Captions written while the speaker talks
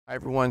Hi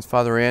everyone, it's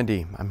Father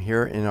Andy. I'm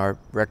here in our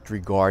rectory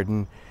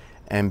garden,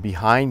 and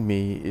behind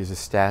me is a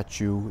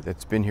statue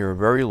that's been here a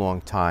very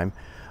long time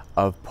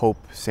of Pope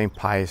St.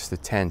 Pius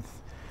X.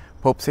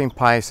 Pope St.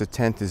 Pius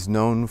X is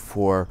known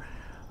for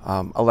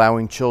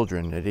allowing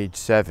children at age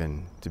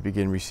 7 to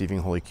begin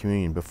receiving Holy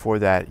Communion. Before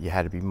that, you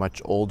had to be much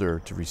older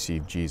to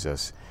receive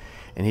Jesus.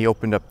 And he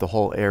opened up the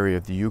whole area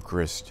of the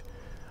Eucharist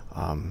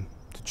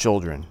to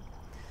children.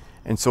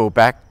 And so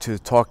back to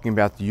talking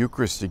about the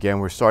Eucharist again,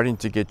 we're starting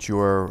to get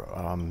your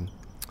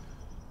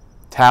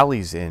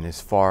tallies in as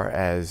far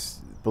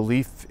as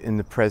belief in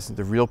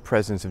the real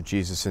presence of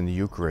Jesus in the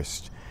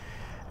Eucharist.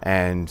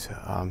 And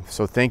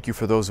so thank you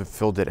for those who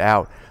filled it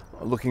out.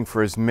 Looking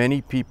for as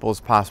many people as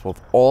possible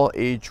of all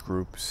age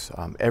groups,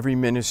 every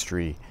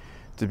ministry,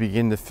 to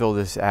begin to fill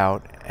this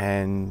out,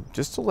 and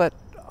just to let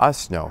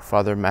us know,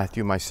 Father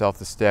Matthew, myself,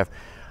 the staff,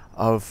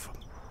 of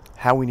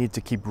how we need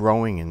to keep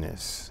growing in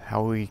this,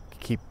 how we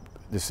keep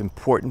this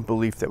important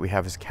belief that we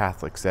have as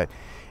Catholics, that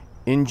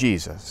in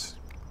Jesus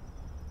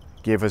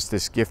gave us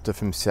this gift of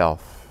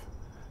himself,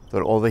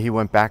 that although he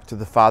went back to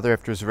the Father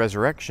after his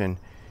resurrection,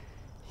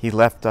 he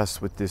left us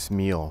with this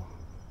meal,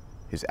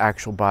 his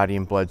actual body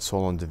and blood,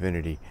 soul and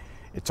divinity.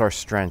 It's our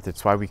strength.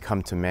 It's why we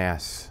come to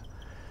Mass.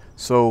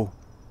 So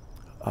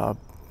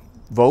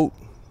vote,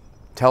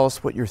 tell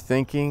us what you're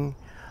thinking.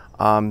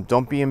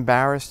 Don't be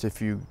embarrassed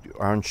if you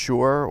are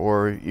unsure,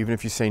 or even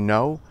if you say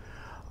no,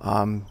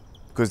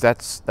 because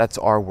that's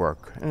our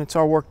work, and it's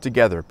our work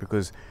together.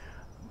 Because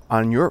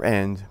on your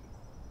end,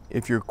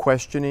 if you're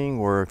questioning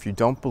or if you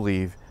don't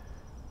believe,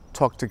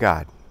 talk to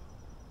God.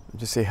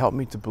 Just say, help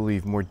me to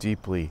believe more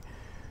deeply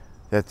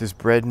that this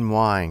bread and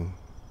wine,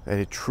 that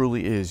it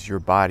truly is your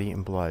body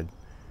and blood,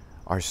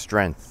 our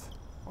strength,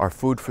 our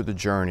food for the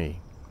journey.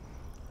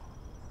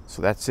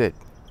 So that's it.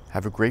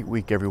 Have a great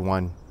week,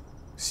 everyone.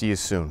 See you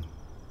soon.